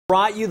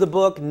Brought you the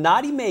book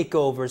Naughty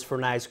Makeovers for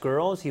Nice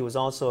Girls. He was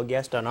also a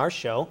guest on our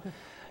show.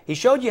 He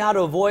showed you how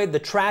to avoid the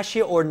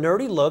trashy or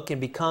nerdy look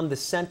and become the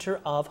center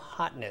of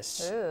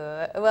hotness.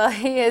 Ooh. Well,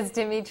 he is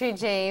Dimitri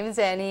James,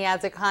 and he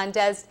has a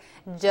contest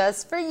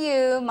just for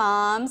you,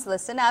 moms.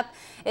 Listen up.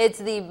 It's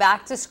the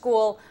Back to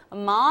School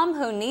Mom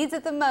Who Needs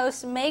It the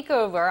Most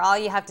Makeover. All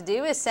you have to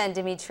do is send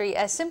Dimitri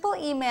a simple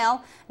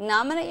email,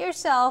 nominate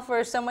yourself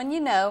or someone you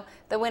know.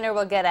 The winner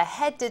will get a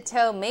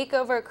head-to-toe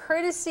makeover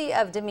courtesy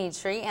of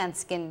Dimitri and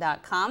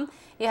Skin.com.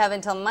 You have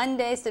until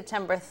Monday,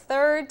 September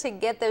 3rd to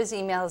get those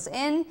emails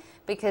in,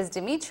 because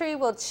Dimitri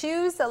will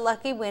choose the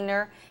lucky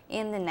winner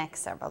in the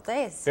next several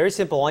days. Very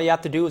simple. All you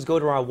have to do is go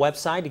to our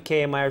website at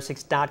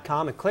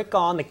KMIR6.com and click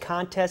on the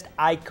contest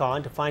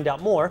icon to find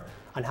out more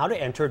on how to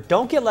enter.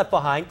 Don't get left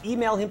behind.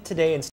 Email him today and